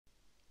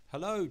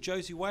Hello,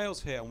 Josie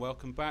Wales here and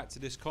welcome back to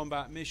this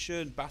combat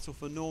mission, Battle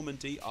for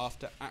Normandy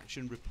After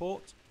Action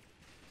Report.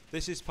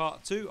 This is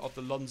part 2 of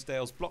the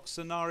Lonsdale's block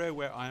scenario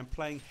where I am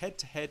playing head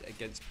to head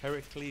against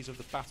Pericles of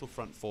the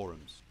Battlefront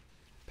forums.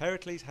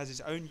 Pericles has his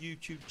own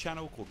YouTube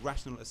channel called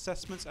Rational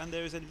Assessments and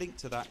there is a link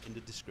to that in the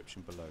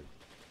description below.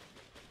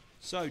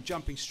 So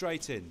jumping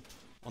straight in,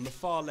 on the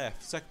far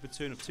left, 2nd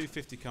Platoon of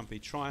 250 Company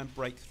try and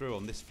break through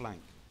on this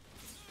flank.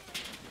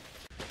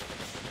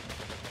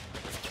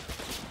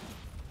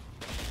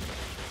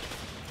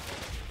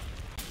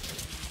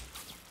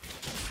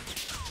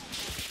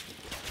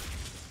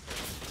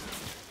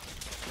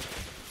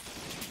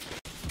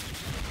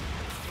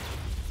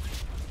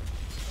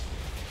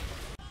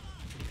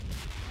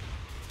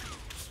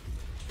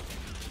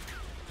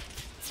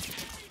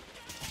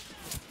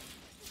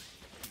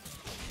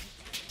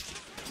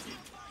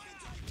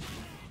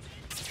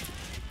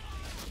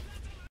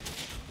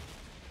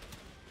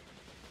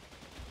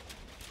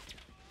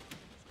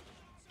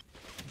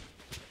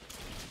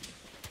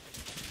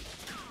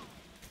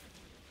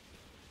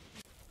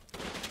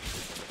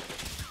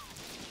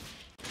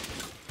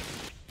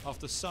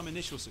 After some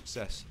initial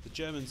success, the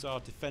Germans are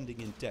defending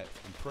in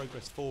depth and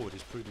progress forward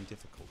is proving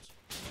difficult.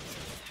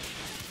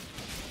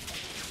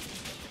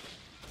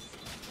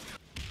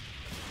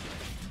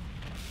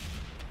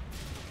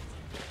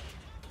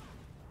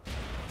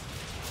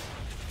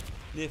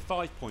 Near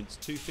 5 points,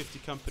 250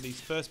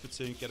 Company's 1st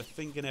Platoon get a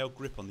fingernail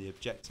grip on the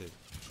objective.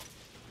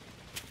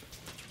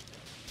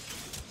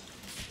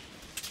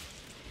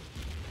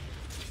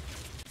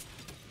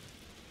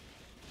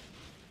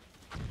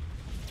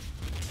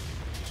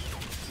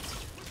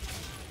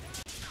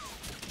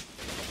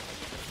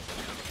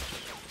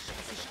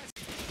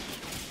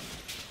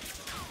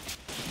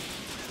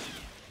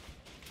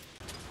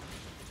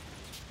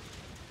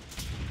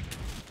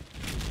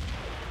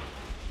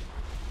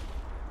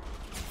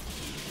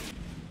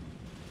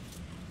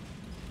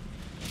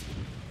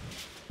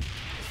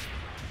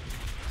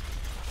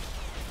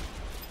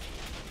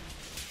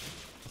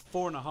 A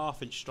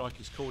 4.5-inch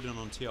strike is called in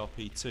on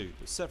TRP2,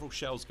 but several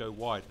shells go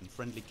wide and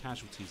friendly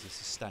casualties are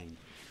sustained.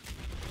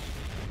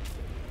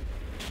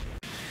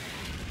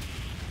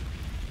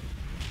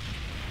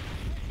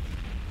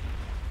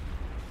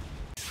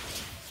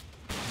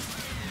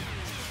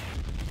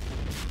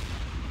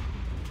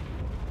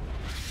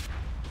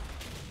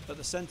 At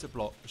the centre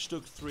block, the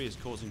Stug 3 is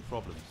causing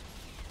problems.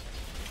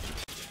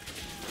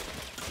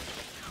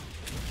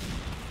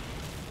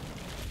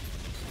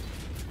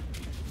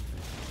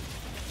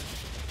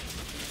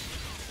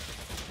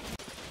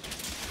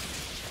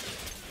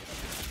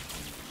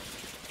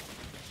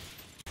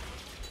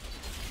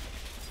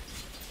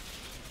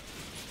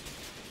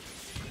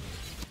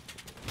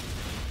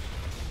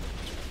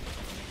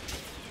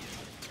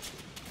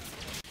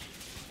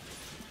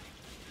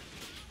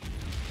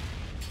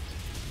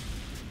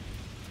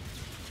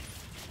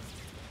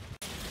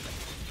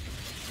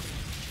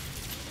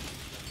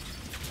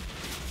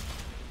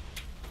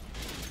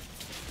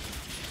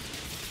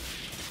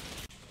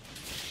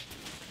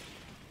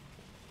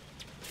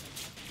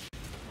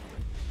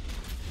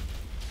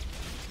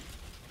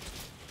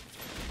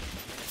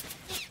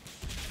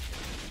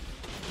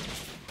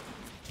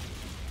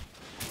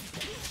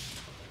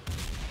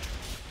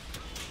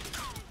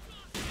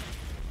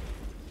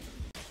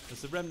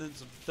 As the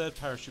remnants of the 3rd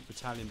Parachute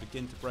Battalion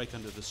begin to break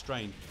under the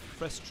strain,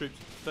 fresh troops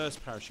of the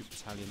 1st Parachute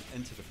Battalion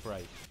enter the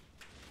fray.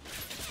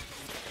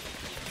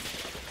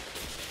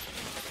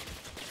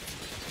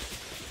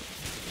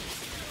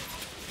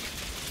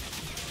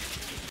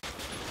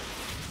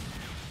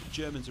 The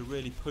Germans are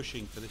really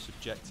pushing for this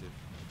objective.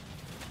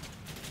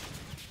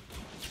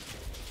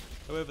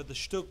 However, the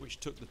Stug which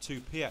took the 2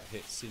 Piat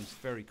hits seems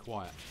very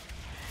quiet.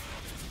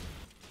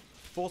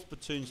 4th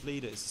Platoon's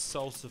leader is the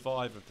sole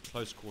survivor of the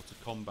close quarter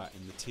combat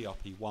in the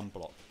TRP1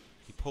 block.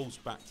 He pulls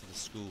back to the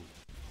school,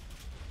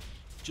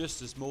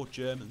 just as more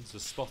Germans are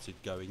spotted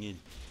going in.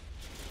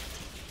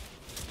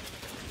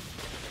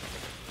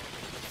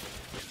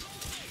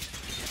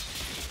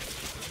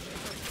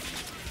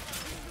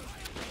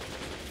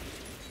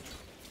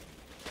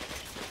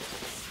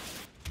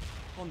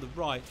 On the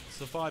right, the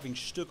surviving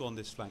Stug on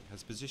this flank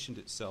has positioned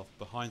itself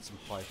behind some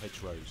high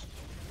hedgerows.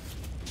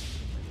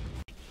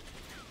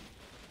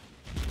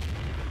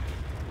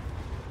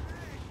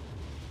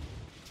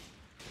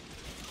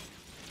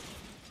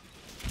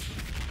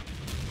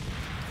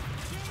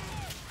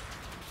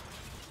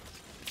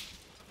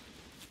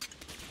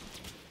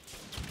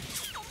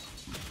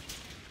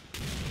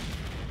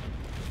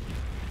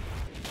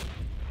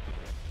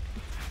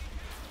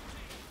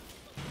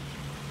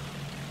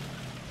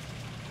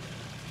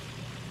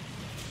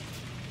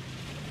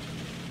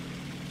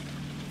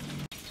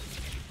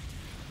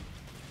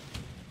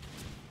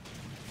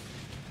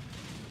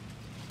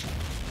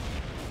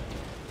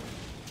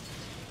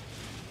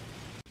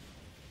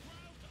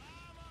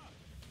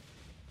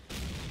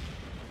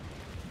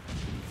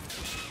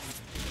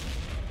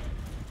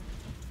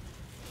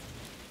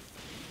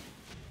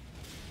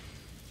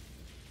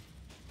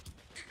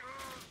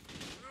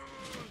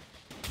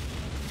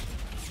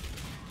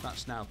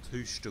 That's now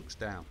 2 Stugs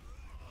down.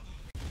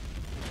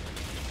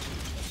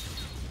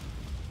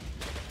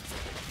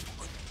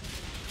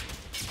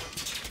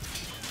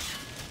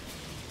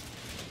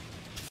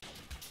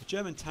 A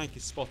German tank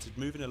is spotted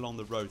moving along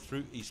the road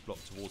through East Block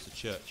towards the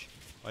church.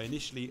 I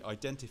initially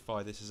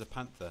identify this as a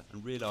Panther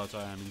and realise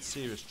I am in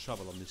serious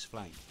trouble on this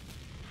flank.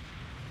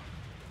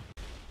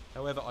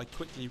 However, I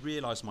quickly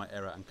realise my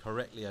error and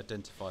correctly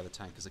identify the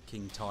tank as a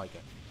King Tiger.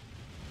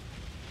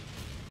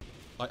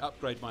 I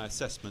upgrade my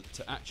assessment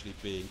to actually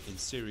being in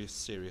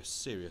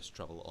serious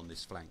trouble on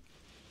this flank.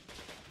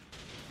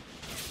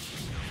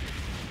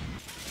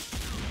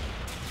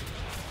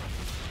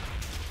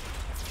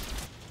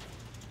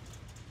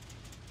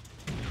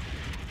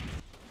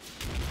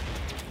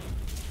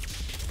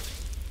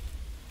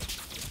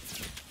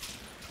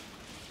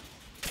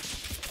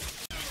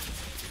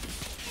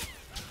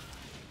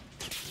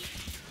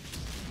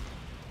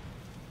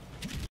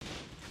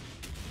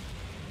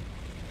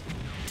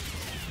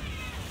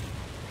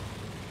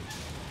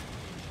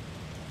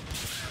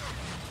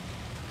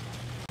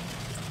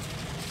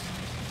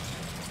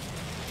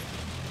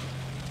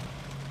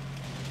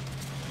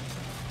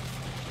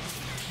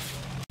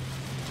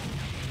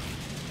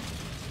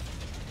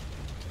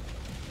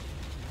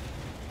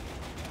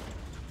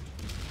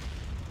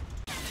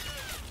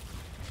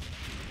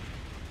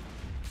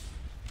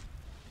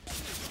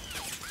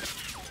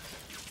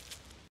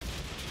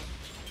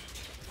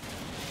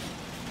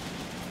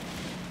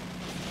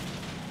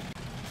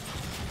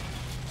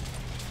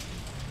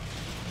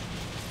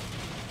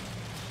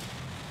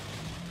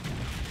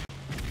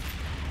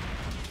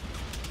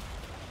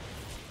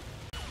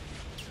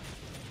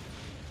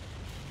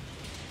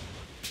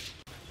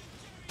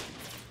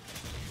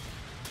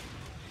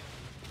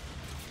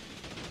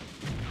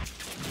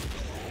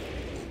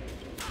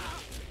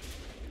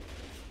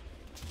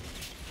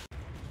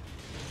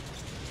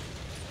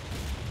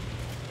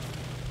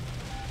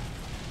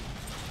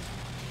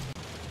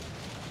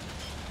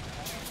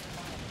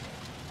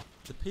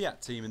 The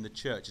Piat team in the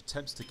church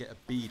attempts to get a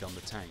bead on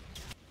the tank.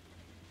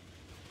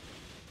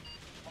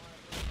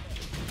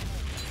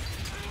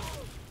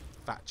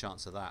 Fat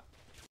chance of that.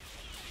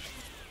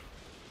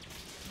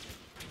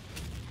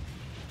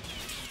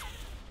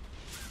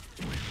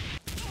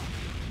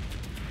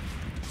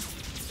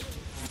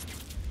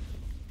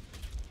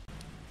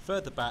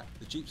 Further back,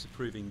 the jeeps are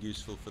proving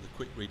useful for the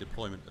quick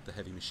redeployment of the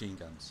heavy machine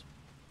guns.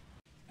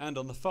 And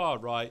on the far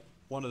right,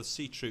 one of the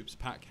sea troops'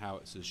 pack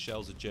howitzers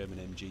shells a German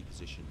MG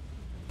position.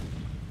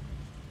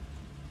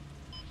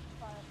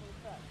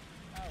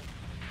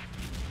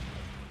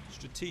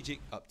 Strategic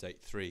Update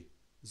 3,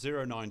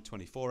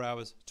 0924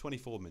 hours,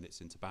 24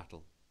 minutes into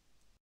battle.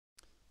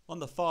 On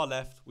the far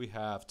left we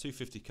have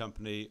 250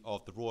 Company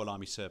of the Royal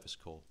Army Service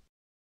Corps,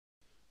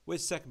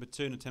 with 2nd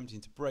Platoon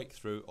attempting to break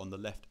through on the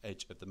left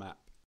edge of the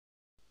map,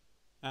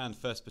 and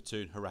 1st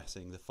Platoon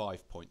harassing the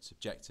 5 points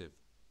objective.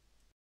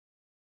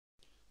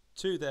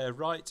 To their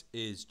right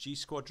is G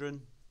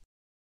Squadron,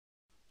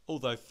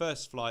 although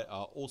 1st Flight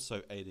are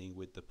also aiding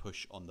with the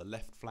push on the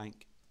left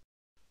flank,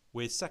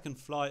 with 2nd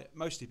Flight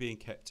mostly being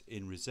kept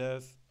in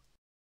reserve,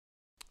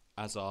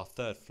 as are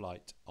 3rd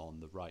Flight on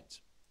the right.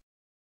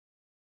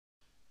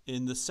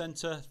 In the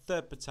centre,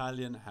 3rd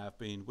Battalion have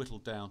been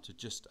whittled down to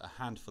just a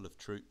handful of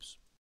troops,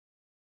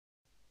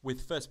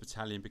 with 1st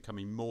Battalion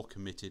becoming more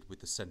committed with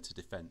the centre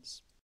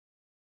defence.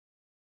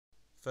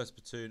 1st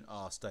Platoon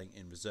are staying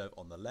in reserve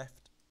on the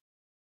left,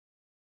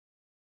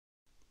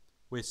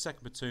 with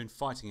 2nd Platoon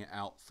fighting it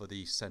out for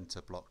the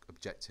centre block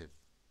objective.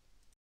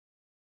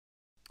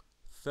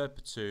 3rd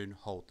Platoon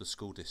hold the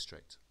school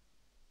district.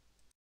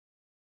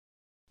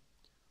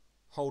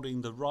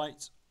 Holding the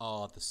right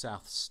are the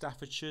South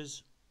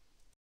Staffordshires,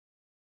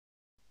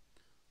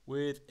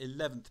 with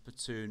 11th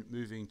Platoon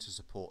moving to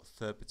support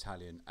 3rd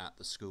Battalion at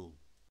the school.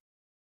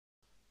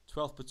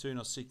 12th Platoon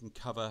are seeking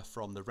cover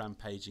from the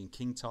rampaging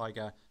King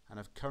Tiger and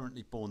have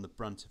currently borne the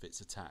brunt of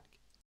its attack.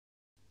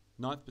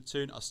 9th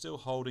Platoon are still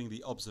holding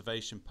the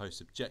observation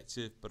post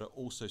objective but are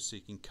also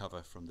seeking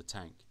cover from the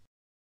tank.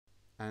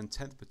 And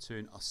 10th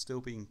Platoon are still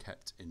being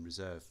kept in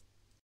reserve.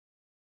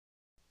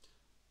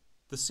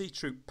 The Sea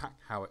Troop pack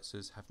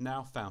howitzers have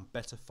now found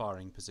better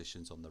firing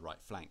positions on the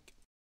right flank,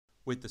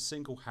 with the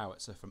single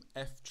howitzer from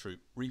F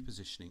Troop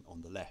repositioning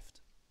on the left.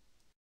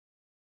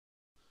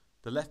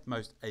 The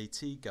leftmost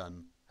AT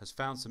gun has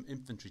found some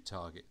infantry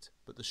target,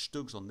 but the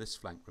Stugs on this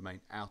flank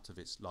remain out of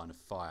its line of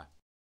fire.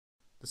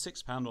 The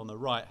 6-pounder on the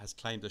right has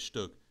claimed a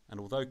Stug, and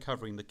although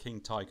covering the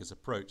King Tiger's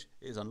approach,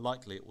 it is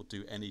unlikely it will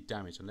do any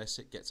damage unless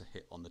it gets a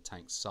hit on the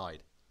tank's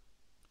side.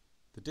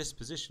 The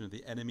disposition of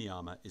the enemy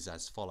armour is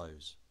as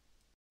follows.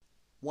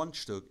 1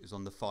 Stug is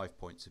on the 5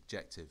 points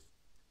objective.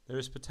 There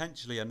is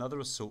potentially another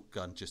assault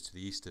gun just to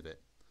the east of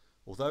it.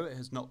 Although it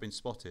has not been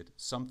spotted,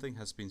 something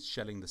has been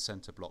shelling the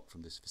centre block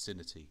from this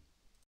vicinity.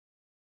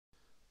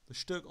 The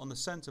Stug on the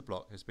centre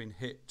block has been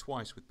hit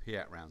twice with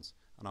Piat rounds,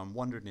 and I'm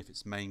wondering if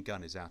its main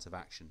gun is out of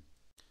action.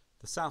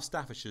 The South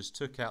Staffordshires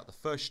took out the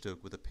first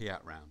Stug with a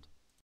Piat round,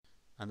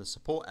 and the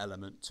support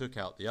element took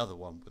out the other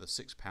one with a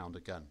 6-pounder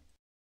gun.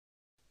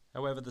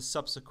 However, the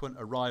subsequent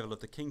arrival of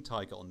the King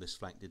Tiger on this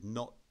flank did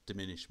not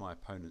diminish my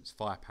opponent's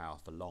firepower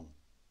for long.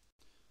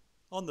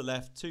 On the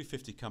left,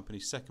 250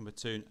 Company's 2nd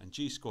Platoon and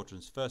G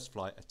Squadron's 1st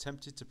Flight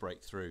attempted to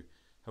break through.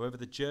 However,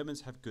 the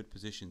Germans have good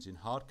positions in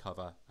hard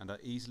cover and are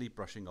easily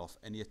brushing off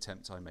any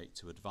attempt I make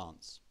to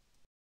advance.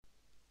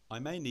 I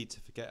may need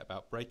to forget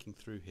about breaking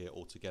through here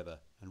altogether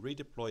and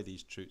redeploy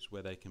these troops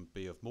where they can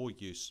be of more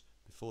use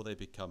before they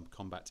become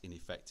combat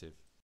ineffective.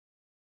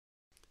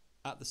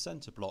 At the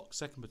centre block,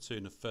 2nd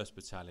Platoon of 1st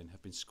Battalion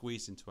have been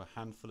squeezed into a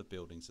handful of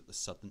buildings at the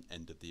southern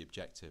end of the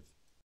objective.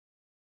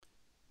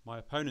 My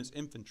opponent's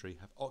infantry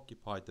have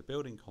occupied the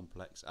building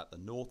complex at the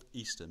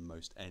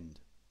northeasternmost end.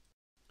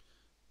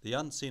 The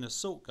unseen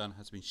assault gun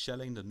has been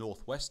shelling the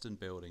northwestern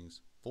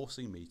buildings,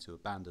 forcing me to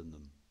abandon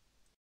them.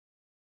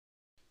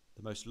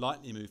 The most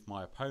likely move for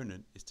my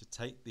opponent is to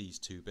take these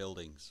 2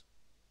 buildings.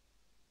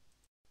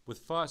 With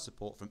fire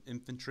support from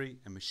infantry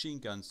and machine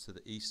guns to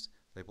the east,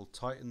 they will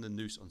tighten the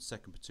noose on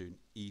 2nd Platoon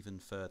even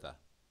further.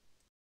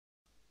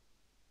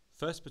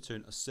 1st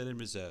Platoon are still in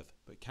reserve,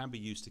 but can be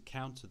used to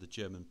counter the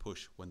German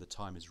push when the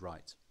time is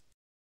right.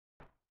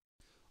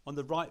 On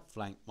the right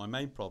flank, my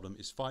main problem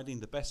is finding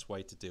the best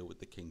way to deal with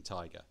the King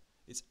Tiger.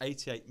 Its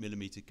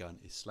 88mm gun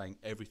is slaying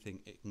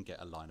everything it can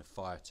get a line of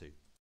fire to.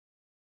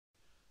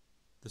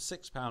 The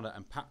 6-pounder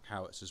and pack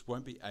howitzers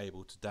won't be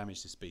able to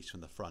damage this beast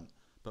from the front,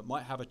 but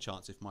might have a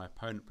chance if my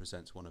opponent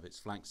presents one of its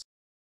flanks.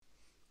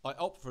 I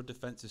opt for a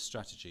defensive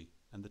strategy,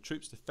 and the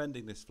troops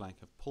defending this flank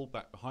have pulled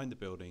back behind the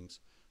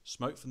buildings.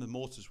 Smoke from the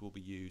mortars will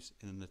be used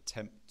in an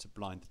attempt to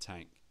blind the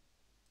tank.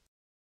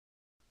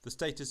 The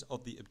status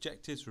of the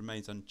objectives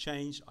remains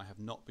unchanged. I have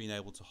not been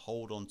able to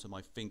hold on to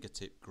my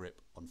fingertip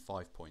grip on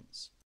 5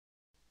 points.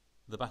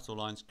 The battle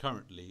lines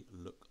currently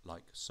look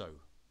like so.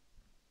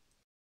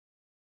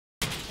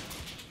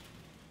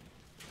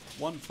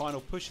 One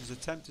final push is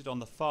attempted on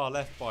the far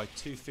left by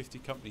 250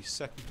 Company's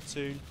 2nd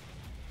Platoon.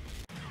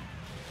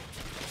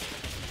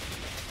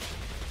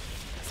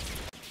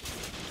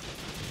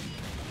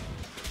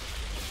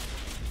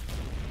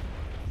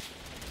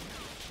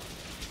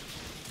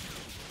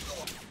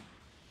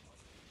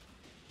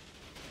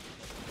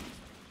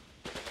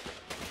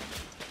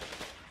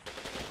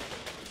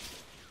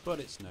 But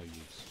it's no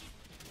use.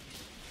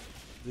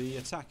 The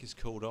attack is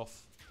called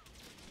off.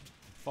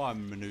 Fire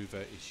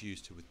manoeuvre is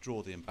used to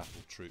withdraw the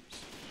embattled troops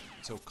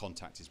until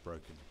contact is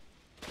broken.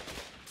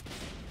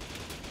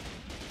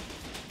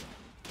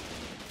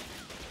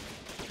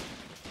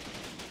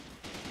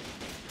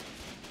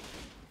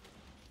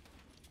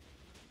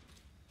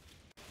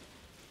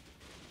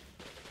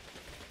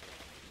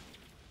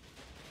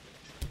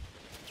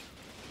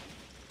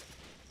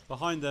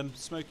 Behind them,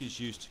 smoke is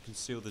used to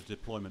conceal the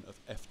deployment of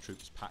F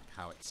Troops pack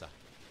howitzer.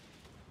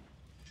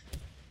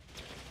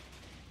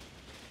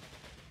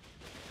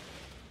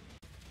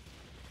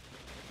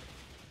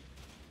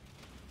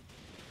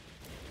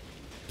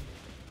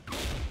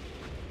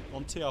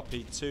 On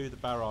TRP2, the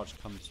barrage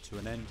comes to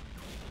an end.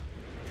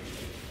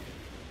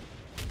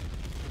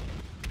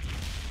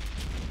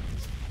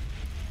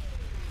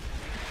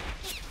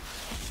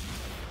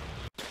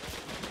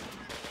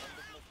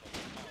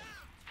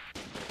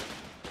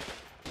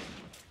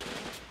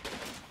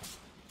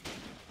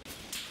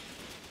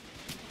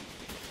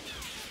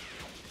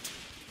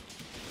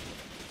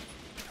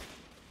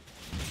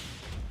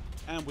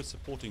 And with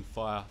supporting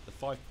fire, the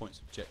 5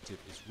 points objective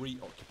is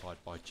reoccupied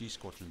by G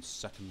Squadron's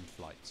 2nd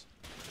Flight.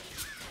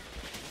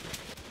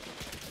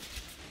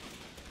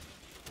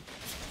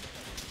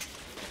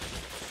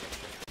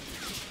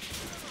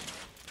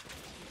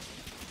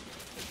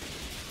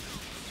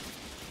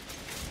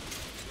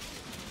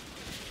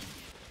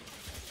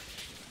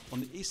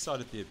 On the east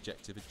side of the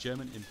objective, a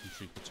German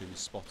infantry platoon is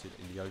spotted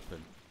in the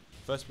open.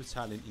 1st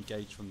Battalion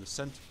engaged from the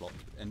centre block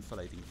with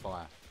enfilading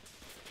fire.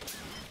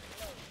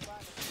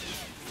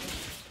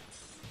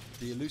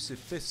 The elusive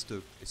 5th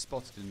Stug is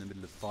spotted in the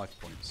middle of 5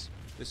 points.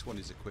 This one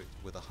is equipped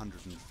with a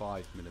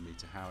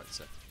 105mm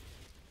howitzer.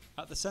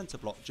 At the centre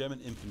block,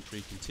 German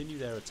infantry continue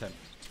their attempt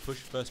to push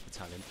 1st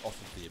Battalion off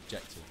of the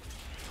objective.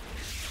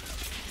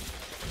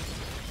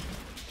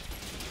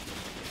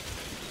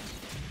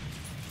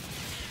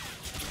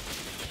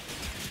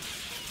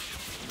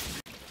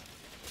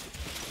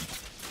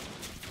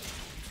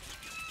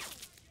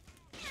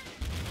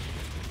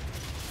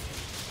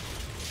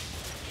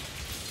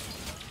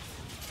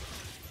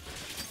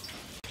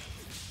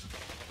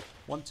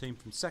 One team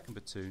from 2nd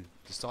Platoon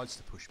decides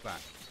to push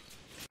back.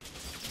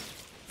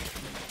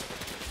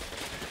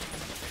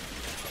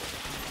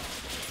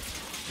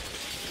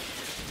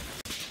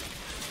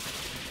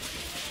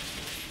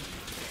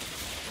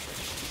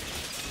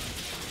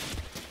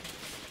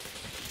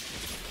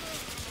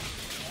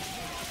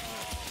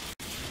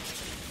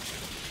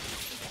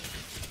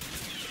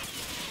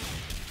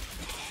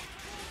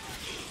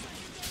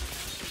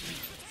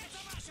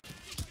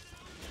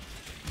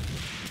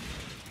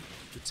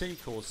 The team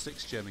caused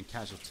 6 German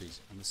casualties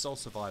and the sole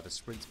survivor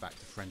sprints back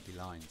to friendly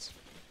lines.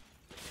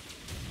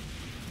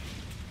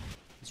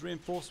 As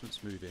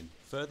reinforcements move in,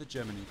 further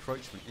German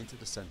encroachment into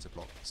the centre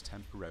block is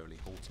temporarily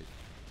halted.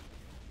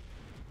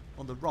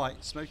 On the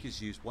right, smoke is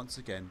used once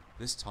again,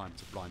 this time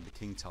to blind the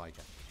King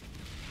Tiger.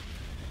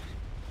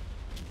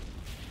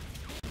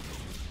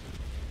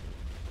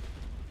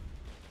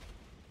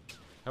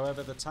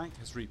 However, the tank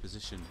has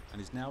repositioned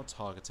and is now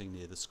targeting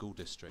near the school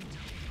district.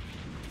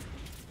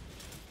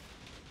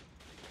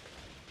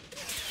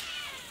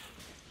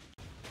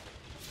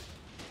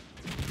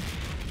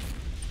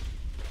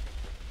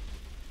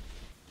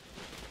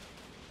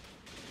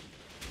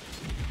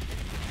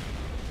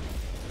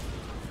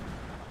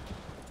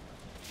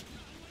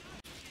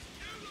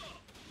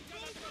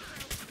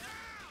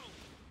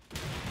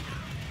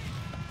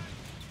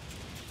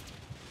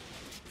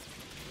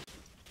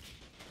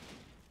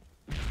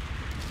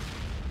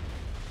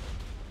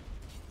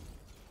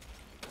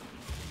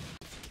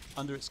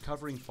 Under its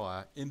covering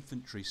fire,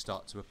 infantry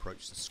start to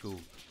approach the school.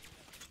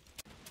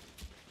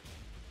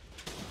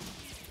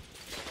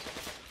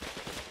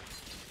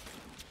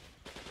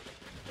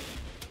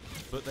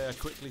 But they are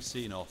quickly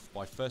seen off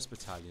by 1st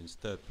Battalion's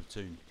 3rd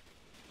Platoon.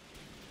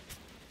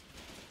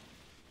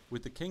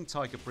 With the King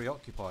Tiger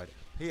preoccupied,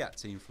 a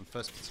PIAT team from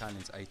 1st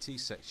Battalion's AT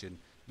section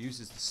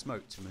uses the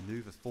smoke to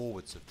manoeuvre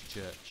forwards of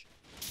the church.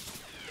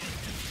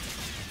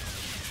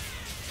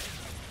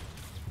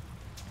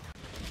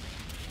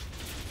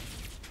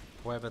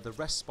 However, the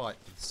respite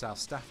for the South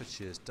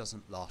Staffordshires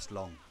doesn't last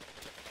long.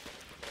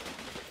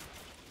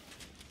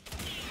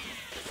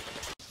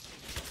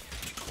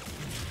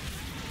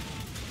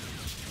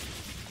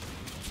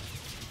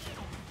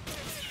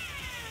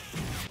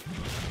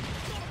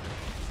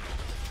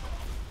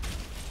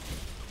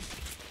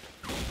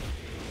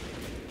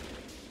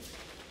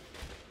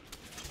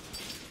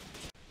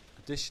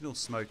 Additional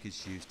smoke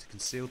is used to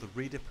conceal the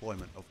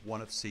redeployment of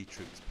one of Sea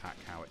Troop's pack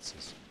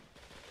howitzers.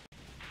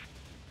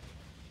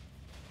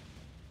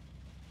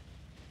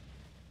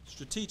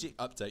 Strategic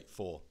Update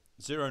 4,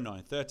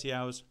 09:30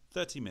 hours,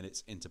 30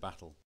 minutes into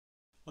battle.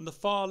 On the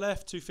far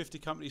left, 250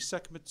 Company's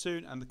 2nd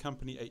Platoon and the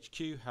Company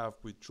HQ have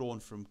withdrawn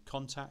from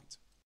contact.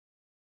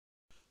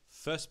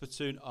 1st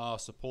Platoon are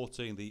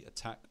supporting the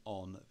attack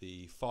on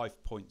the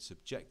 5 points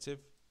objective.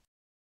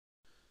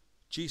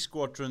 G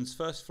Squadron's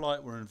 1st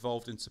Flight were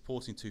involved in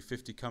supporting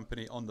 250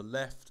 Company on the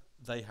left.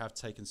 They have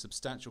taken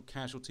substantial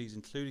casualties,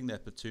 including their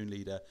platoon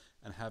leader,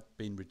 and have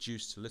been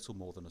reduced to little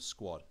more than a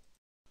squad.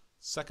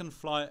 2nd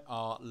Flight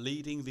are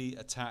leading the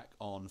attack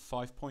on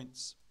 5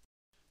 points,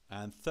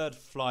 and 3rd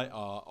Flight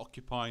are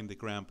occupying the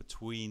ground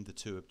between the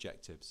two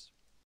objectives.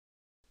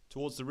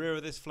 Towards the rear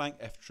of this flank,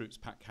 F Troop's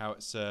pack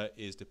howitzer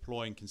is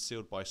deploying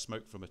concealed by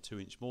smoke from a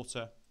 2-inch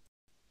mortar,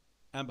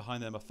 and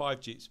behind them are 5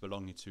 jeeps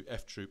belonging to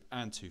F Troop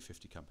and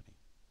 250 Company.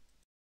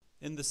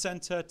 In the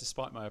centre,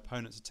 despite my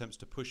opponent's attempts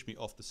to push me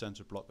off the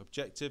centre block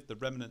objective, the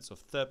remnants of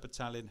 3rd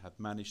Battalion have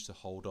managed to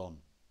hold on,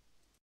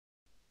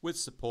 with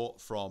support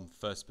from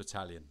 1st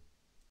Battalion.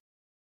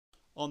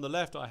 On the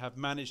left, I have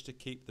managed to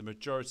keep the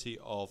majority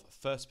of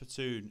 1st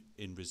Platoon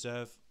in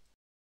reserve,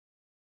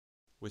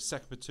 with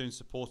 2nd Platoon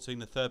supporting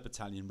the 3rd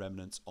Battalion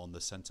remnants on the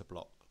centre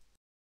block.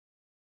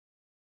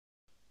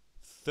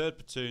 3rd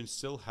Platoon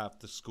still have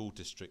the school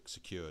district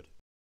secured.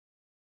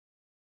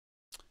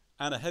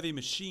 And a heavy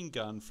machine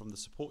gun from the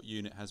support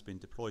unit has been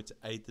deployed to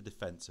aid the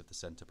defence of the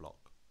centre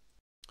block.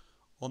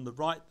 On the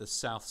right, the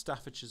South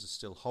Staffordshires are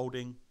still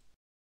holding,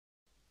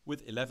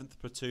 with 11th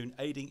Platoon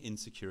aiding in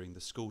securing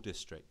the school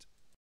district.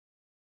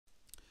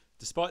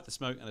 Despite the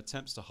smoke and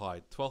attempts to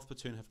hide, 12th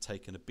Platoon have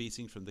taken a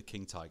beating from the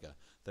King Tiger.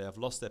 They have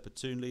lost their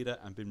platoon leader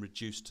and been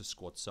reduced to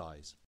squad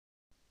size.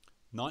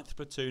 9th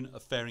Platoon are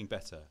faring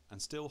better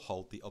and still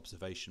hold the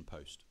observation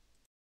post.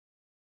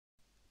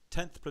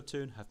 10th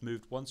Platoon have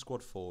moved one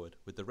squad forward,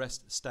 with the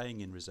rest staying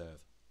in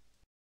reserve.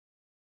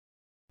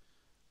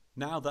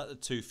 Now that the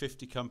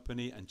 250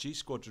 Company and G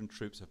Squadron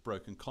troops have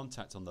broken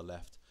contact on the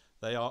left,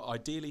 they are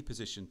ideally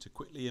positioned to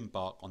quickly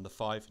embark on the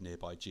 5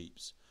 nearby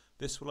jeeps.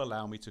 This will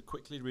allow me to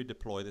quickly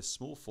redeploy this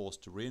small force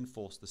to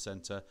reinforce the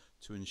centre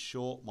to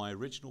ensure my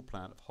original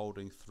plan of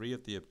holding 3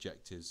 of the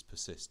objectives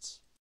persists.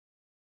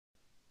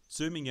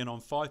 Zooming in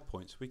on 5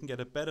 points, we can get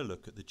a better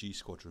look at the G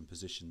Squadron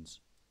positions.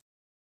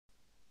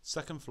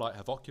 2nd Flight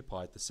have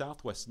occupied the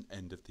southwestern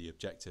end of the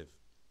objective.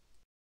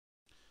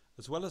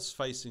 As well as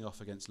facing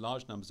off against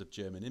large numbers of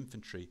German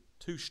infantry,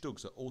 2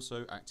 Stugs are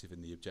also active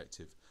in the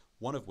objective,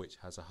 one of which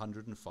has a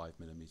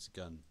 105mm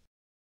gun.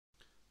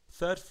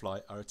 3rd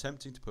Flight are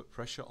attempting to put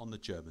pressure on the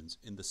Germans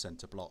in the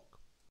centre block.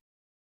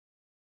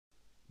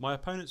 My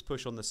opponent's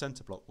push on the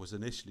centre block was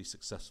initially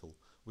successful,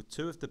 with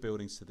 2 of the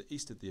buildings to the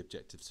east of the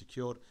objective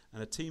secured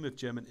and a team of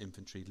German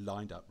infantry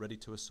lined up ready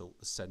to assault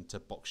the centre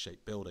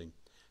box-shaped building.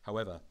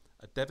 However,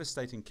 a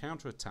devastating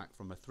counter-attack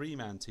from a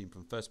 3-man team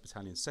from 1st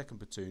Battalion's 2nd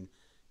Platoon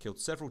killed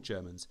several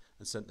Germans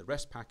and sent the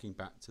rest packing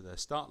back to their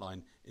start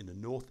line in the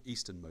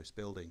northeasternmost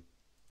building.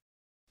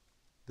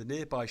 The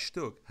nearby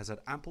Stug has had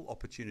ample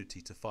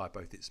opportunity to fire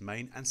both its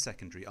main and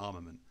secondary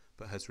armament,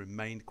 but has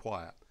remained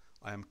quiet.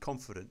 I am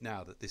confident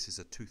now that this is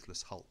a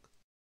toothless hulk.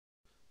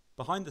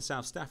 Behind the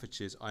South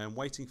Staffordshires, I am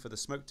waiting for the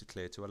smoke to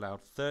clear to allow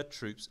 3rd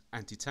Troop's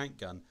anti-tank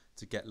gun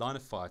to get line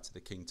of fire to the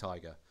King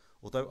Tiger.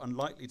 Although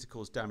unlikely to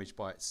cause damage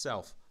by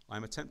itself, I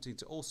am attempting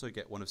to also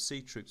get one of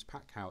C Troop's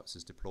pack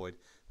howitzers deployed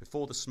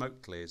before the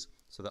smoke clears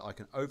so that I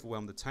can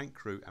overwhelm the tank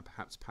crew and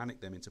perhaps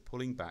panic them into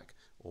pulling back,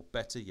 or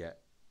better yet,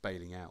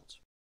 bailing out.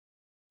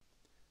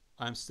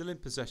 I am still in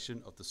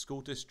possession of the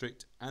school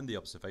district and the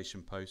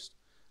observation post.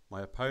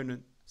 My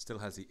opponent still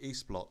has the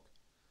east block,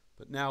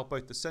 but now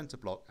both the centre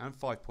block and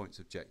 5 points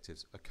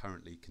objectives are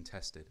currently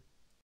contested.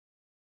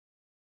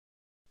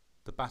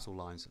 The battle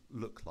lines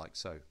look like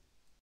so.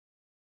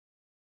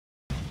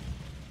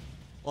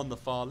 On the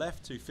far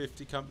left,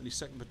 250 Company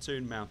 2nd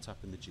Platoon mount up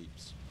in the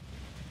jeeps.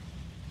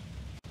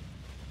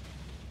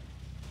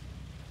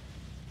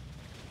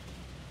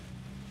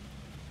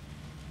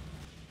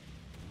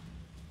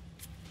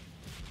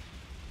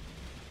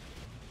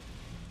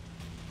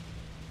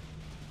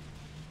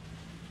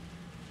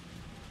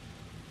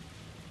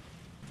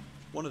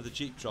 One of the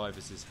jeep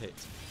drivers is hit.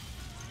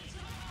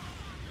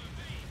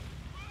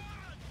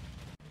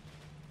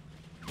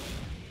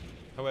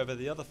 However,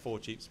 the other 4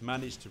 jeeps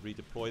managed to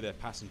redeploy their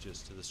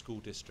passengers to the school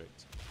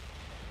district.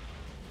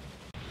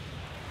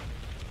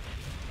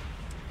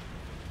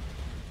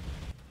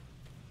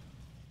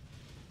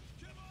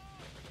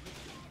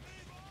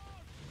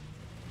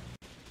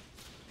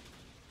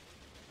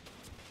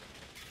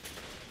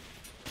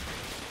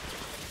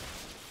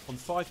 On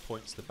 5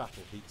 points, the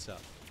battle heats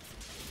up.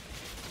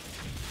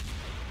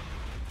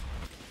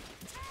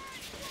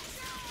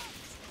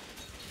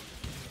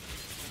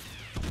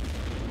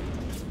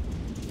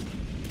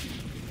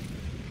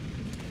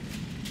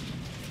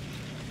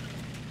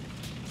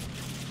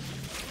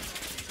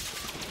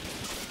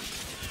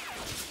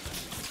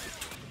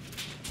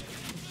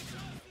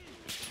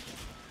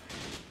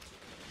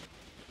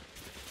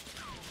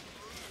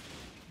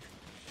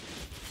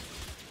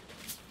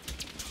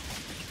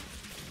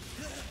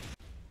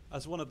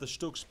 As one of the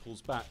Stugs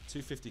pulls back,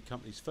 250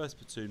 Company's 1st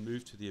Platoon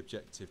move to the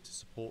objective to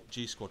support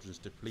G Squadron's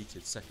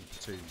depleted 2nd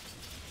Platoon.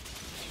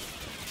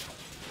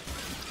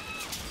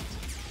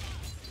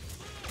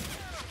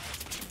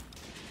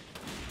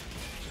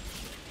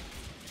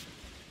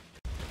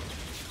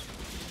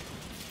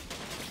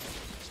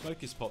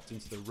 Smoke is popped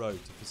into the road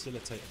to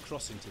facilitate a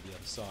crossing to the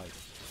other side.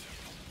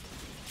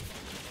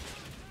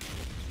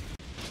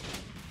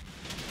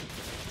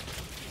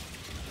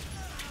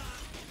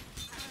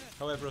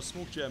 However, a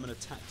small German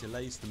attack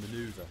delays the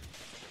manoeuvre.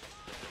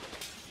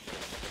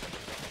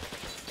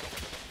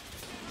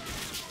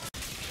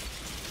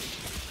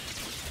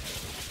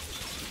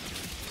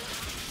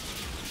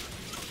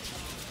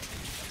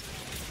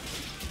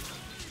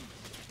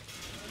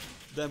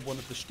 Then one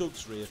of the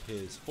Stugs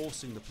reappears,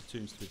 forcing the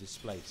platoons to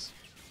displace.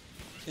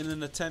 In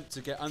an attempt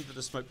to get under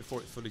the smoke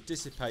before it fully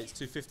dissipates,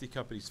 250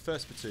 Company's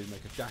 1st Platoon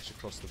make a dash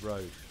across the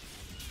road.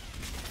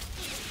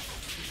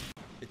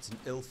 It's an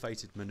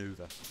ill-fated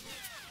manoeuvre.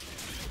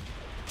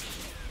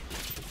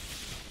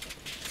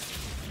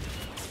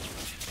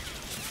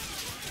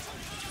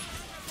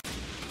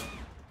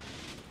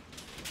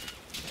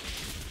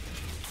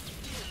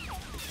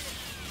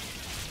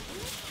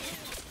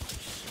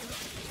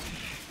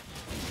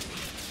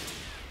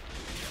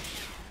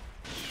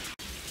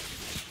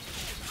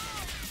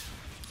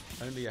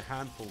 Only a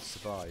handful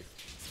survive,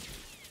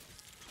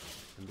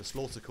 and the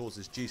slaughter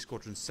causes G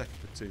Squadron's 2nd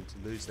Platoon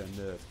to lose their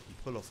nerve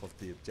and pull off of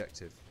the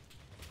objective.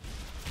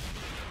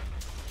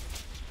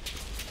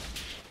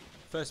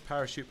 1st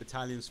Parachute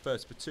Battalion's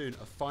 1st Platoon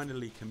are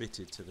finally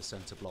committed to the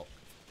centre block,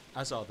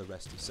 as are the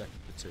rest of 2nd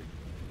Platoon.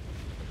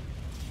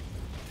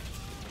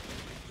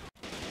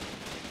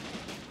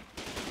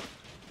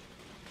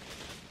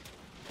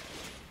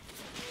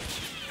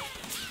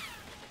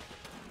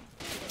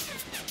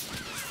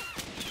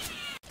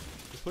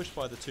 The push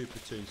by the 2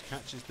 platoons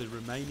catches the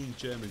remaining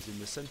Germans in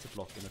the centre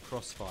block in a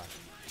crossfire.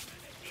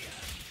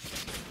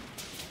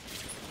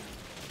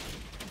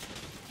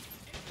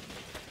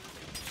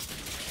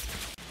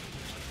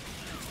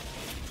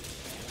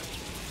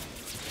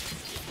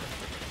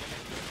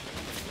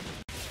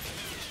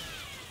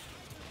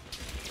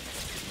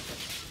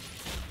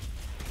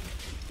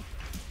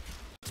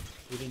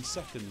 Within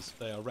seconds,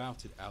 they are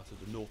routed out of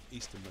the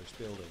northeasternmost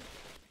building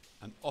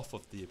and off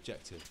of the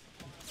objective.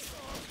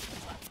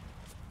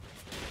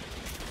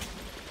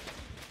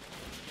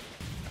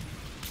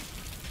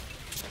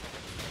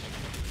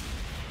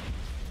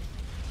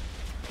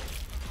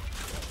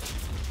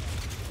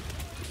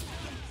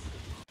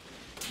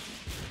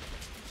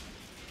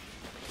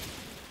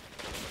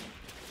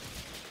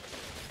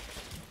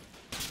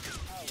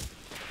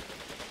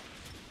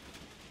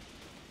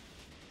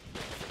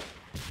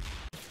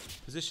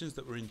 Positions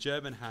that were in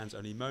German hands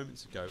only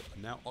moments ago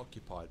are now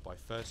occupied by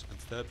 1st and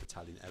 3rd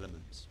Battalion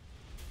elements.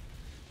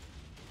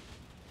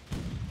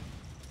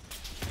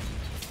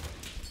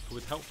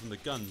 With help from the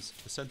guns,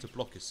 the centre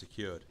block is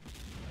secured.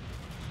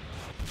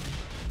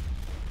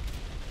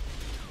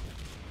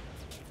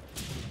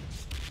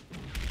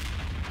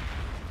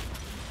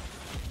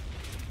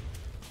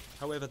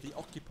 However, the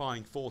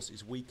occupying force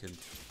is weakened,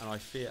 and I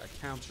fear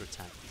a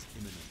counter-attack is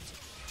imminent.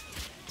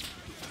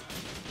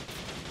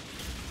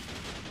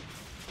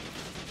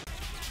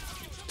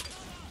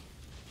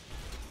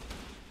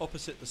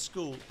 Opposite the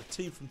school, a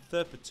team from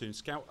 3rd Platoon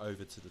scout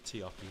over to the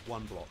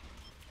TRP-1 block,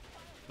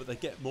 but they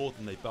get more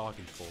than they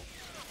bargained for.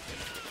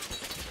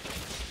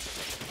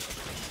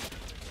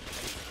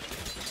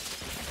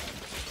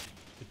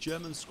 The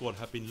German squad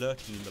have been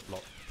lurking in the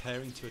block,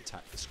 preparing to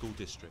attack the school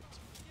district.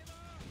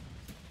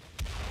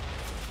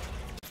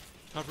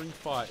 Covering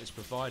fire is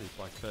provided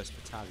by 1st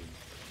Battalion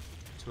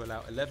to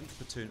allow 11th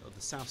Platoon of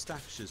the South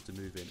Staffordshires to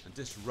move in and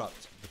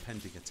disrupt the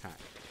pending attack.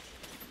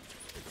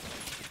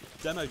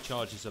 Demo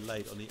charges are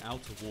laid on the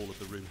outer wall of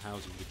the room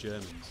housing the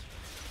Germans.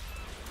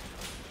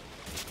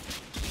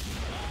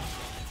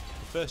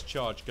 The first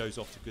charge goes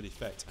off to good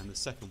effect and the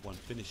second one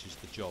finishes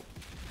the job.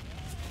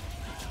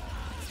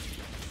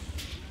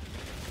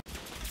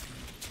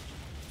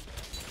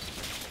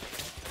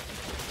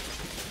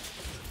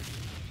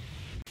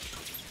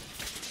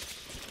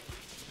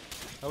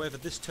 However,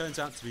 this turns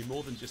out to be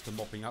more than just a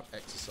mopping up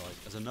exercise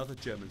as another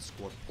German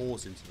squad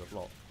pours into the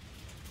block.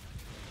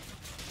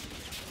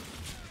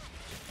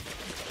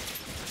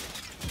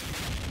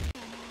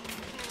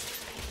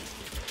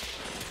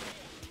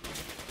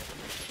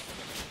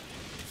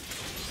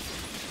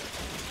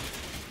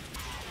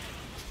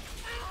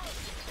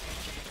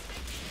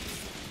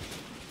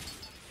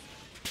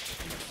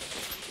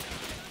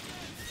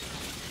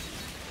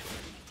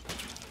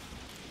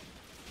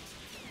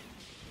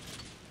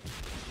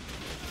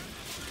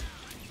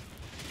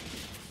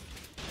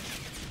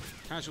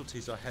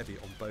 Casualties are heavy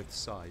on both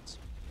sides.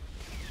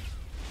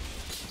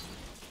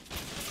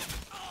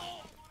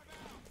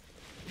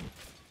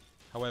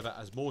 However,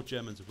 as more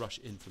Germans rush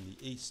in from the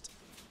east,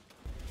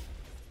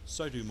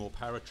 so do more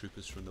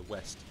paratroopers from the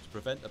west to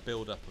prevent a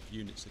build-up of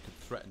units that could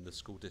threaten the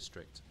school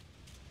district.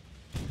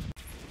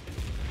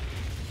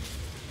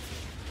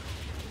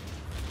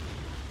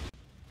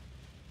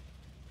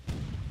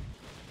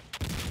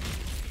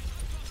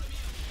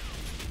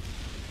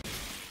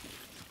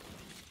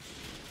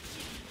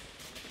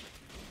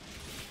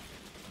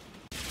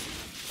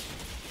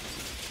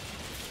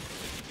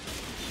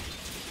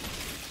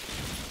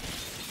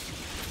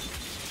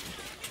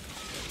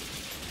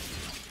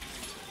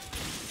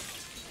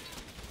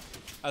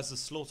 As the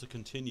slaughter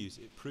continues,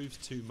 it proves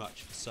too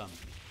much for some,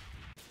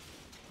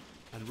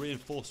 and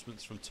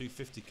reinforcements from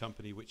 250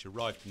 Company which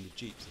arrived in the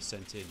jeeps are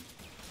sent in.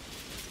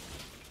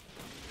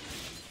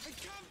 And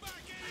come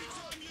back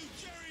anytime, you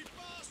Jerry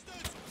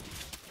bastards!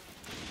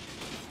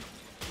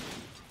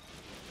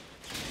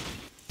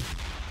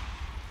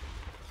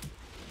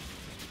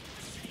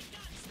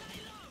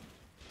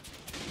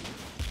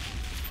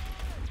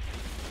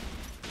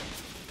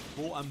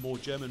 More and more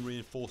German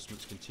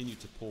reinforcements continue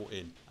to pour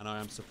in, and I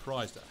am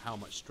surprised at how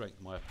much strength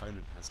my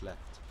opponent has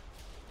left.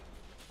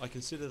 I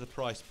consider the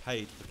price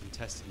paid for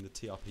contesting the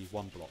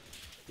TRP-1 block.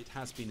 It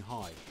has been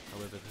high,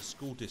 however the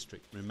school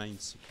district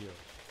remains secure.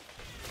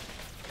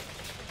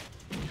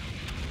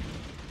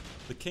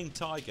 The King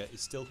Tiger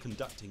is still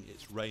conducting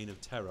its reign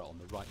of terror on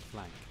the right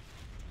flank.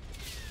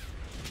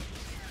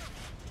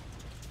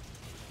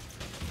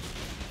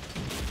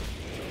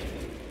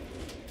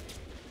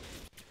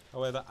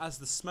 However, as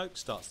the smoke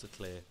starts to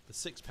clear, the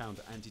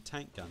 6-pounder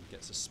anti-tank gun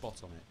gets a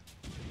spot on it.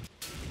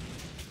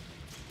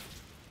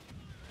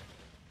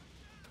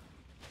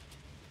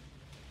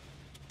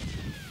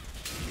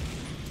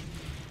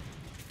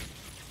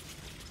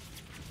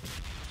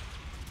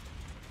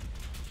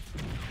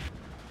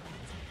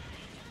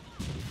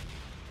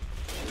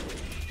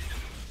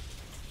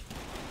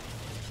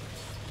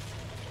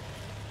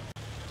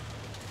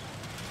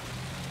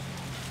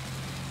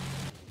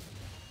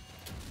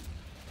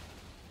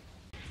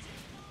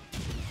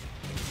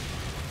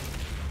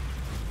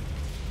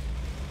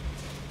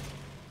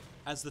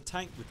 As the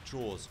tank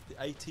withdraws, the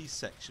AT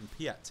section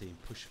Piat team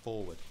push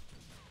forward.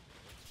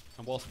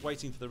 And whilst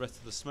waiting for the rest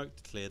of the smoke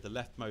to clear, the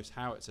leftmost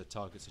howitzer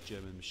targets a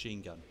German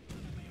machine gun.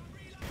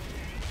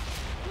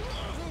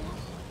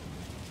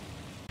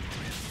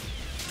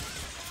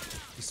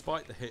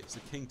 Despite the hits,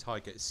 the King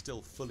Tiger is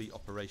still fully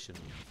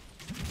operational.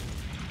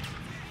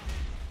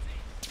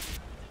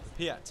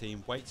 The Piat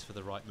team waits for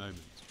the right moment.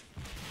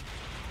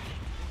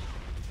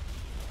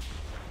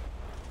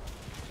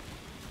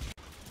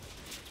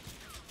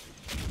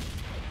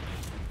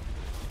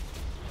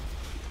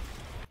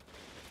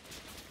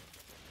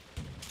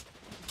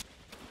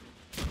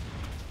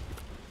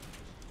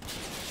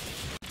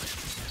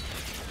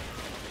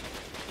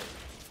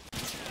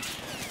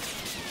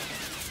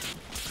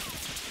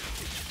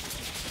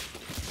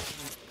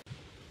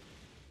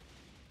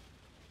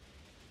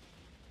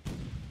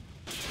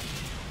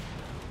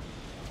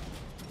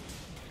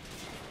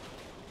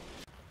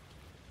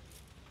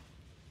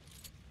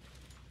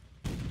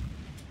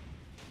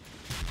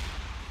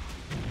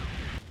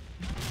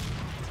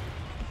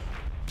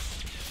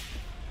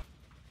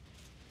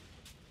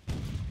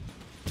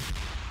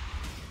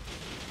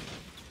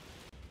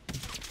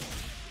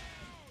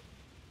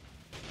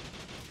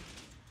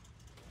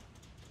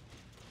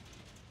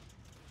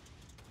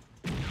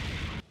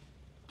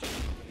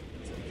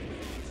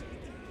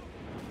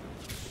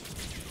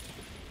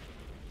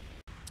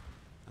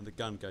 And the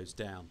gun goes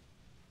down.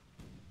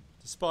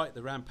 To Despite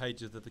the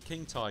rampages of the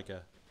King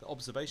Tiger, the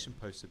observation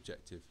post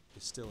objective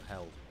is still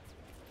held.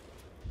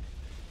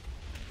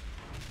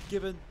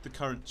 Given the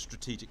current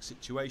strategic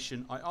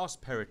situation, I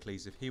asked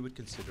Pericles if he would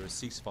consider a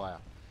ceasefire.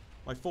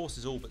 My force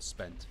is all but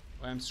spent.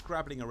 I am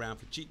scrabbling around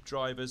for jeep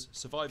drivers,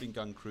 surviving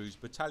gun crews,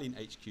 battalion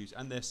HQs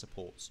and their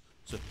supports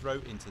to throw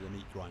into the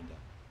meat grinder.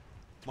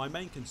 My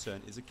main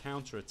concern is a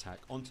counter-attack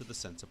onto the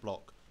centre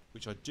block,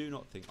 which I do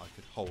not think I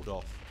could hold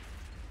off.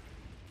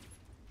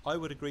 I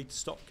would agree to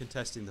stop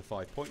contesting the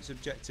 5 points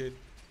objective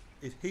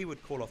if he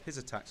would call off his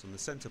attacks on the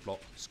centre block,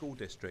 school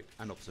district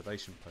and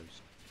observation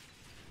post.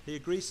 He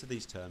agrees to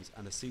these terms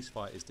and a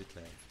ceasefire is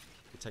declared.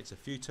 It takes a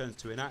few turns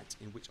to enact,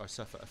 in which I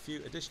suffer a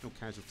few additional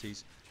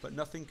casualties, but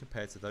nothing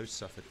compared to those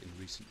suffered in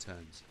recent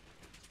turns.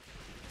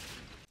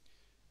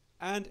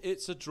 And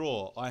it's a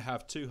draw. I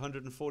have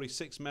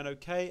 246 men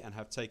OK and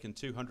have taken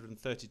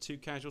 232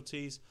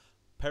 casualties.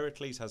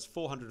 Pericles has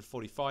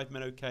 445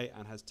 men OK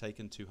and has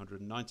taken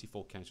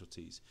 294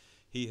 casualties.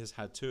 He has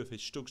had 2 of his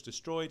Stugs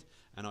destroyed,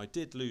 and I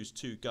did lose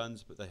 2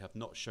 guns, but they have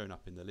not shown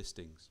up in the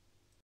listings.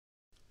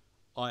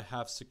 I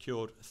have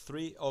secured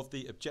 3 of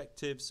the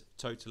objectives,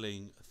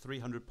 totaling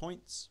 300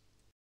 points,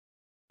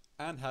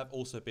 and have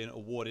also been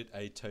awarded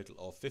a total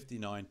of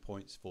 59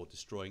 points for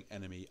destroying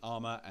enemy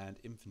armour and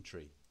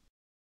infantry.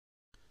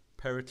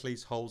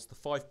 Pericles holds the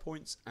 5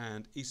 points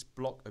and East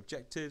Block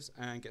objectives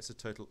and gets a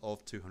total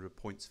of 200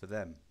 points for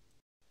them.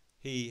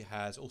 He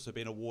has also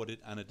been awarded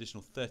an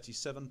additional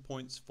 37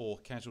 points for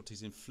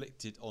casualties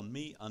inflicted on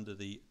me under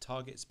the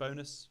targets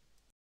bonus,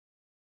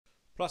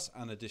 plus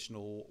an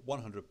additional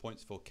 100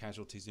 points for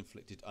casualties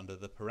inflicted under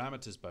the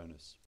parameters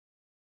bonus,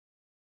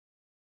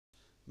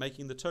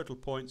 making the total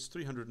points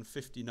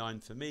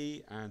 359 for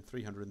me and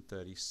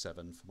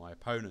 337 for my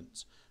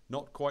opponents.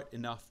 Not quite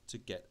enough to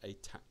get a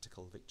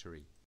tactical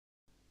victory.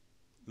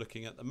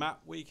 Looking at the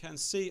map, we can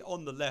see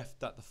on the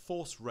left that the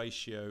force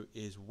ratio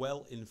is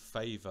well in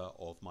favour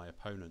of my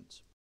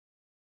opponent.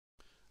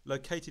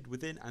 Located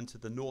within and to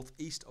the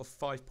northeast of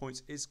 5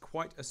 points is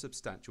quite a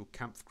substantial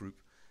camp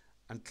group,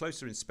 and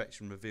closer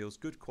inspection reveals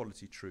good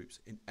quality troops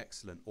in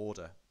excellent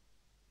order.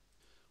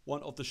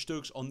 One of the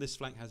Stugs on this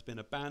flank has been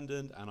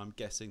abandoned, and I'm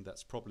guessing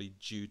that's probably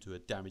due to a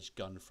damaged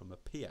gun from a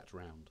Piat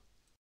round.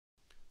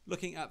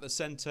 Looking at the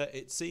centre,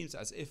 it seems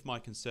as if my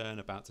concern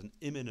about an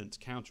imminent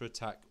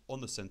counterattack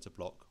on the centre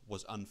block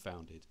was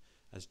unfounded,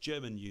 as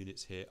German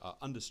units here are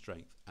under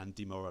strength and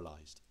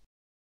demoralised.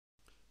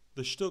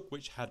 The Stug,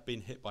 which had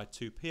been hit by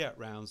 2 Piat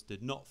rounds,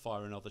 did not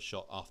fire another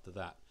shot after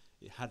that.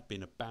 It had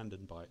been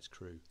abandoned by its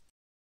crew.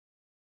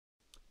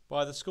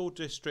 By the school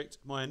district,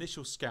 my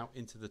initial scout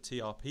into the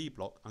TRP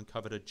block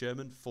uncovered a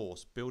German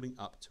force building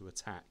up to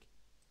attack.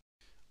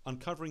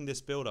 Uncovering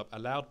this build-up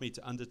allowed me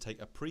to undertake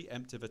a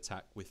pre-emptive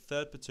attack with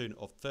 3rd Platoon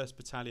of 1st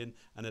Battalion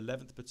and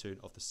 11th Platoon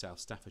of the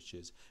South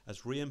Staffordshires,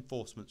 as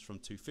reinforcements from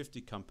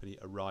 250 Company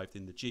arrived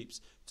in the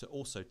jeeps to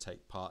also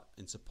take part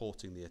in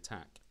supporting the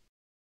attack.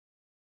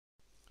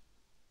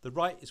 The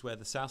right is where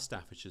the South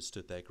Staffordshires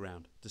stood their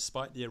ground,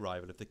 despite the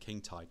arrival of the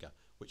King Tiger,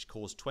 which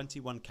caused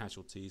 21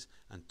 casualties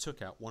and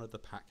took out one of the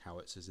pack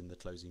howitzers in the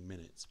closing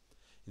minutes.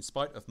 In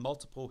spite of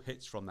multiple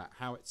hits from that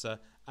howitzer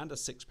and a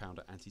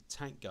 6-pounder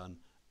anti-tank gun,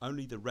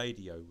 only the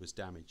radio was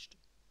damaged.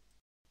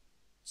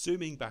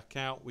 Zooming back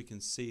out, we can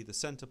see the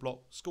centre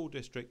block, school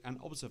district and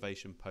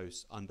observation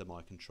posts under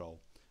my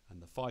control,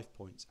 and the 5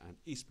 points and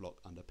east block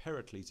under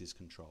Pericles'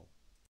 control.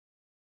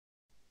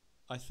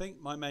 I think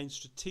my main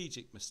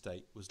strategic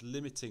mistake was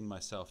limiting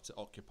myself to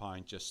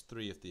occupying just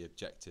 3 of the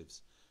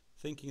objectives,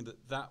 thinking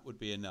that that would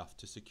be enough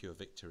to secure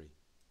victory.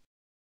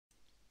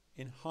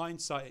 In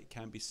hindsight, it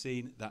can be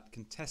seen that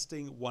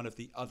contesting one of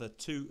the other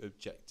 2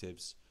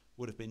 objectives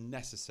would have been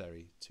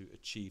necessary to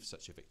achieve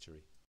such a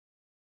victory.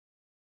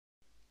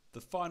 The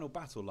final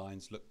battle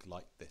lines look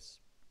like this.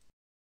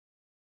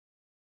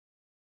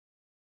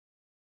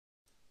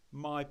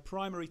 My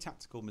primary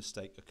tactical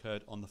mistake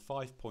occurred on the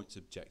 5 points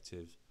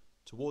objective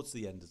towards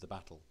the end of the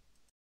battle.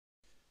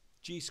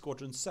 G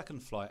Squadron's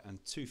 2nd Flight and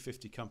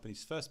 250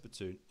 Company's 1st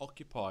Platoon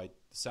occupied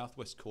the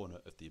southwest corner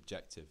of the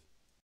objective.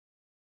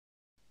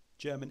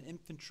 German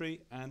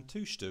infantry and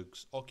 2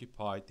 Stugs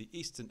occupied the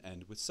eastern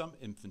end with some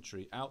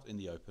infantry out in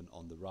the open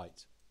on the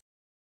right.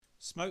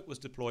 Smoke was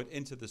deployed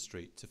into the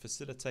street to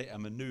facilitate a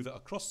manoeuvre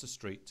across the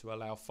street to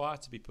allow fire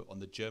to be put on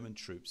the German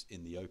troops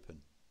in the open.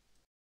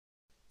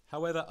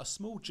 However, a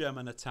small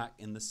German attack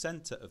in the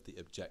centre of the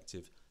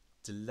objective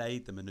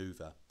delayed the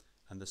manoeuvre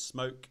and the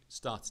smoke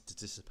started to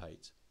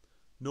dissipate.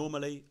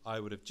 Normally,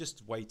 I would have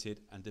just waited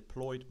and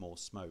deployed more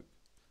smoke.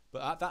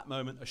 But at that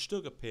moment, a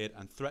Stug appeared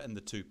and threatened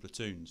the 2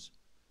 platoons.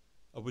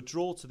 A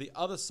withdrawal to the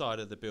other side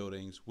of the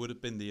buildings would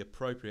have been the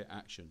appropriate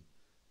action,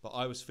 but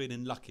I was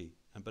feeling lucky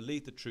and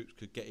believed the troops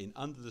could get in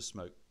under the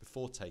smoke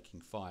before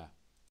taking fire.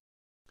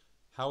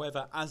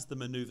 However, as the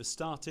manoeuvre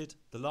started,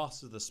 the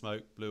last of the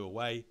smoke blew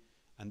away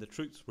and the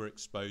troops were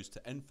exposed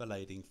to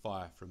enfilading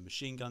fire from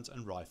machine guns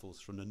and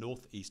rifles from the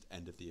northeast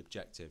end of the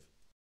objective.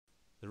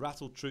 The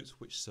rattled troops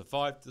which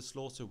survived the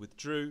slaughter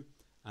withdrew,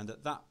 and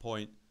at that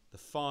point the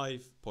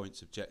 5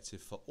 points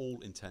objective for all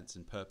intents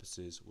and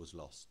purposes was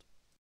lost.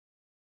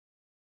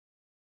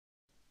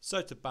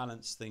 So to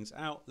balance things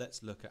out,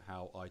 let's look at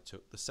how I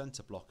took the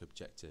centre block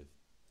objective.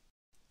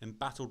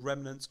 Embattled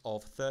remnants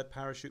of 3rd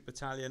Parachute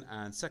Battalion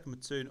and 2nd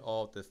Platoon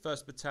of the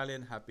 1st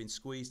Battalion have been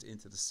squeezed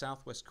into the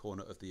southwest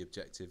corner of the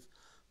objective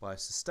by a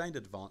sustained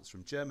advance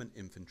from German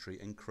infantry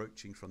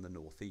encroaching from the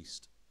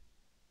northeast.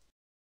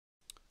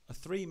 A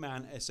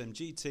 3-man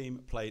SMG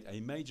team played a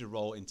major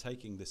role in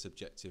taking this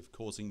objective,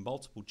 causing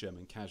multiple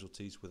German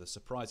casualties with a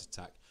surprise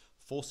attack,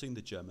 forcing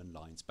the German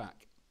lines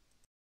back.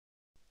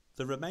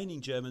 The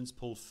remaining Germans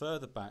pulled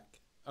further back,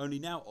 only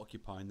now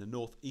occupying the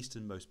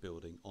northeasternmost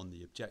building on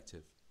the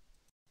objective.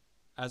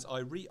 As I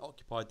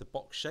reoccupied the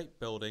box-shaped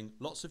building,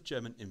 lots of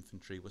German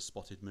infantry were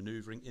spotted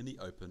manoeuvring in the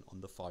open on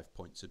the 5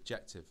 points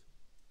objective.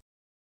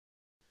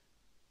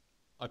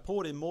 I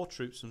poured in more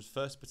troops from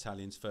 1st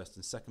Battalion's 1st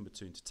and 2nd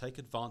Platoon to take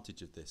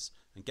advantage of this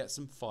and get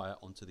some fire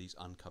onto these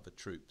uncovered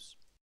troops.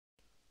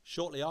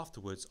 Shortly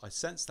afterwards, I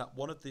sensed that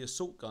one of the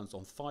assault guns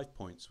on 5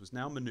 points was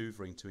now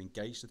manoeuvring to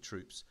engage the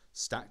troops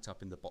stacked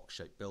up in the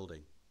box-shaped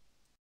building.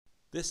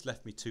 This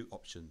left me 2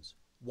 options.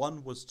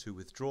 One was to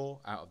withdraw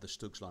out of the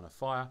Stug's line of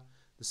fire.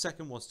 The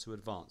second was to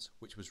advance,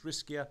 which was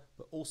riskier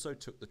but also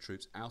took the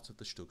troops out of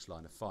the Stug's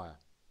line of fire.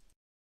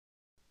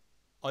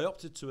 I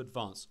opted to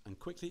advance and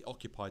quickly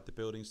occupied the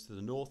buildings to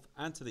the north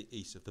and to the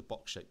east of the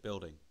box-shaped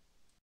building,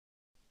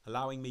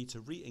 allowing me to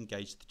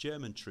re-engage the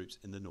German troops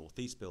in the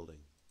northeast building.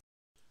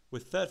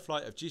 With 3rd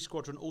Flight of G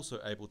Squadron also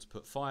able to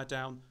put fire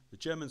down, the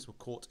Germans were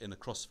caught in a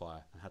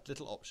crossfire and had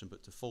little option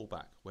but to fall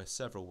back, where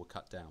several were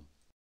cut down.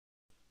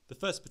 The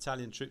 1st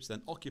Battalion troops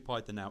then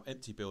occupied the now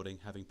empty building,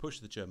 having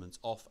pushed the Germans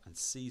off and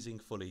seizing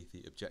fully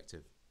the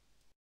objective.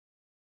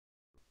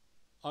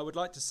 I would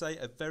like to say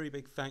a very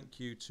big thank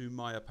you to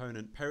my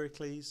opponent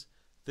Pericles.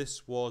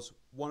 This was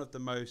one of the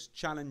most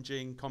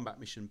challenging combat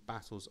mission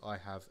battles I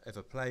have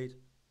ever played.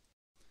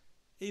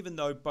 Even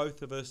though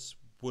both of us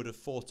would have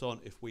fought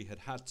on if we had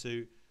had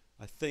to,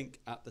 I think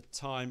at the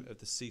time of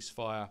the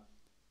ceasefire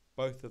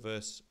both of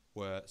us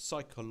were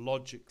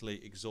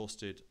psychologically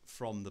exhausted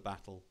from the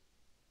battle,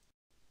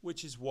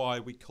 which is why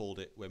we called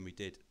it when we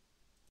did.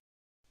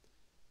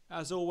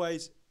 As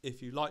always,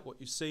 if you like what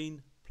you've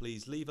seen,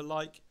 please leave a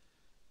like.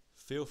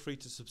 Feel free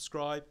to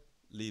subscribe,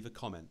 leave a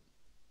comment.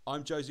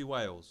 I'm Josie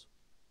Wales.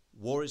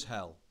 War is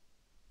hell.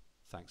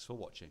 Thanks for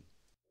watching.